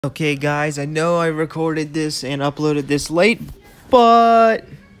Okay, guys, I know I recorded this and uploaded this late, but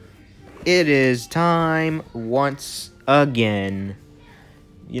it is time once again.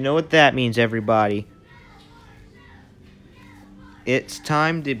 You know what that means, everybody. It's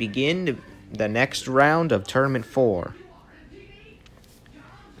time to begin the next round of Tournament 4.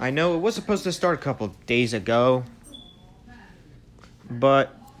 I know it was supposed to start a couple days ago,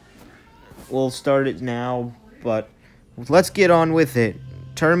 but we'll start it now, but let's get on with it.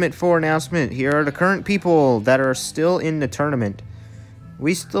 Tournament 4 announcement. Here are the current people that are still in the tournament.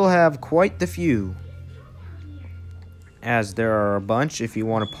 We still have quite the few, as there are a bunch. If you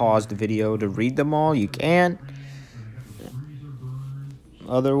want to pause the video to read them all, you can.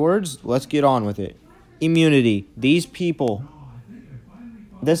 Other words, let's get on with it. Immunity. These people.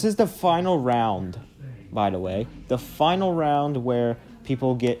 This is the final round, by the way. The final round where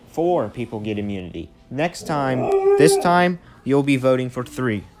four people get immunity. This time, you'll be voting for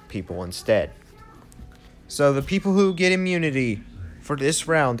 3 people instead. So the people who get immunity for this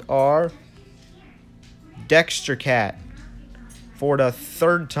round are Dexter Cat for the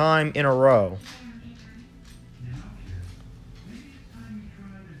 3rd time in a row.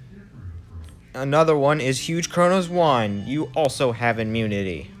 Another one is Huge Chronos 1. You also have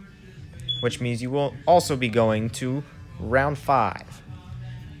immunity, which means you will also be going to round 5.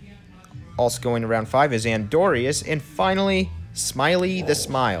 Also going to round 5 is Andorius, and finally, Smiley the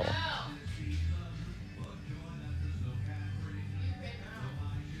Smile.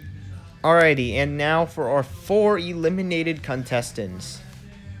 Alrighty, and now for our 4 eliminated contestants.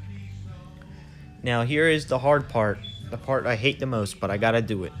 Now here is the hard part, the part I hate the most, but I gotta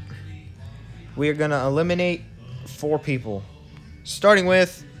do it. We are gonna eliminate 4 people, starting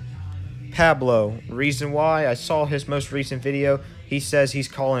with Pablo. Reason why, I saw his most recent video. He says he's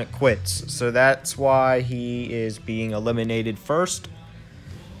calling it quits, so that's why he is being eliminated first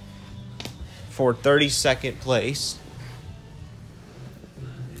for 32nd place.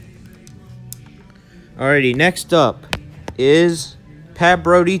 Alrighty, next up is Pat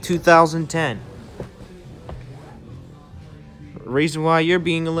Brody 2010. Reason why you're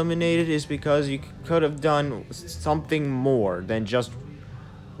being eliminated is because you could have done something more than just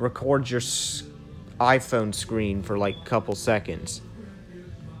record your iPhone screen for like a couple seconds.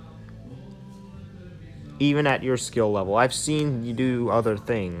 Even at your skill level, I've seen you do other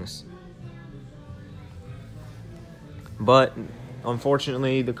things, but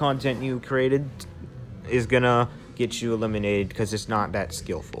unfortunately the content you created is gonna get you eliminated because it's not that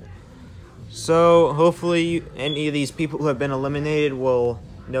skillful. So hopefully any of these people who have been eliminated will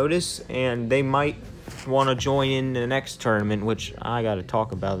notice, and they might want to join in the next tournament, which I got to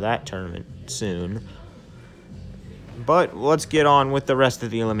talk about that tournament soon. But let's get on with the rest of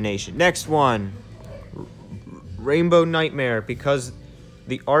the elimination. Next one, Rainbow Nightmare, because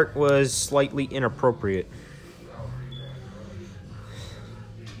the art was slightly inappropriate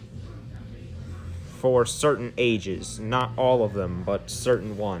for certain ages. Not all of them, but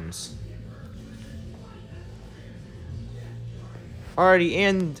certain ones. Alrighty,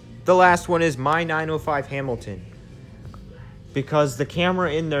 and the last one is My 905 Hamilton, because the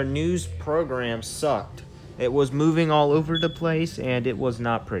camera in their news program sucked. It was moving all over the place, and it was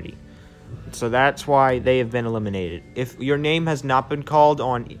not pretty. So that's why they have been eliminated. If your name has not been called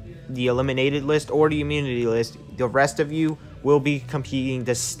on the eliminated list or the immunity list, the rest of you will be competing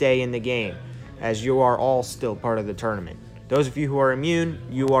to stay in the game, as you are all still part of the tournament. Those of you who are immune,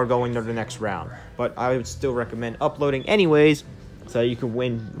 you are going to the next round. But I would still recommend uploading anyways, so you can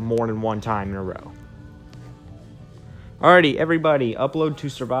win more than one time in a row. Alrighty, everybody, upload to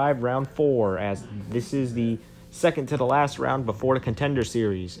survive round 4, as this is the second to the last round before the contender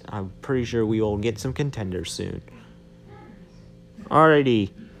series. I'm pretty sure we will get some contenders soon. Alrighty,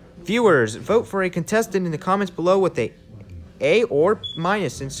 viewers, vote for a contestant in the comments below with a or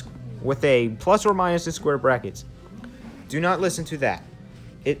minus with a plus or minus in square brackets. Do not listen to that.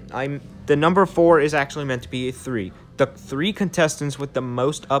 The number 4 is actually meant to be a 3. The 3 contestants with the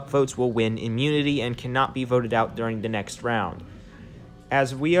most upvotes will win immunity and cannot be voted out during the next round.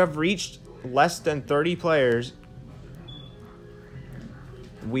 As we have reached less than 30 players,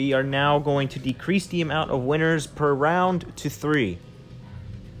 we are now going to decrease the amount of winners per round to 3.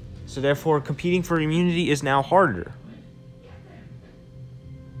 So therefore, competing for immunity is now harder.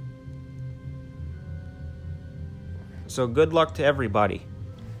 So good luck to everybody.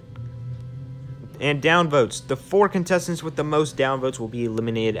 And downvotes. The 4 contestants with the most downvotes will be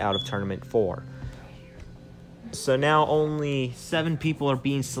eliminated out of Tournament 4. So now only 7 people are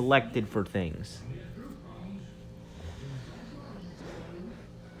being selected for things,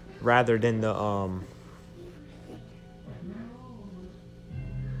 rather than the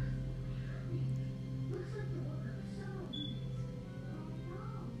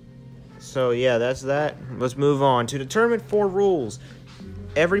So yeah, that's that. Let's move on to the tournament 4 rules.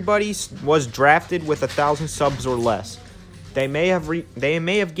 Everybody was drafted with 1,000 subs or less. They may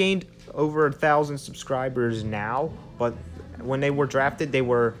have gained over 1,000 subscribers now, but when they were drafted, they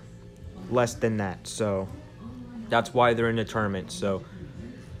were less than that. So that's why they're in the tournament. So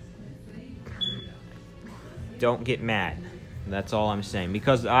don't get mad. That's all I'm saying,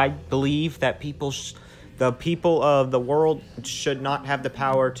 because I believe that the people of the world should not have the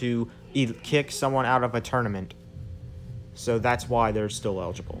power to either kick someone out of a tournament. So that's why they're still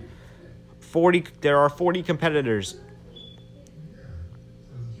eligible. There are 40 competitors.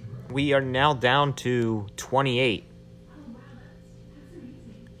 We are now down to 28.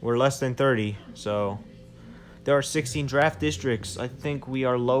 We're less than 30, so there are 16 draft districts. I think we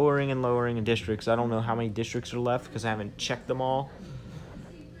are lowering and lowering in districts. I don't know how many districts are left because I haven't checked them all.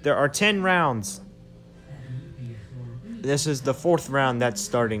 There are 10 rounds. This is the 4th round that's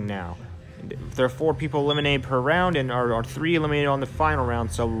starting now. There are 4 people eliminated per round, and are 3 eliminated on the final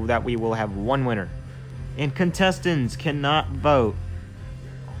round, so that we will have 1 winner. And contestants cannot vote.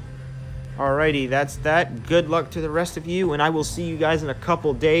 Alrighty, that's that. Good luck to the rest of you, and I will see you guys in a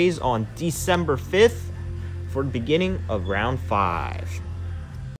couple days on December 5th for the beginning of round 5.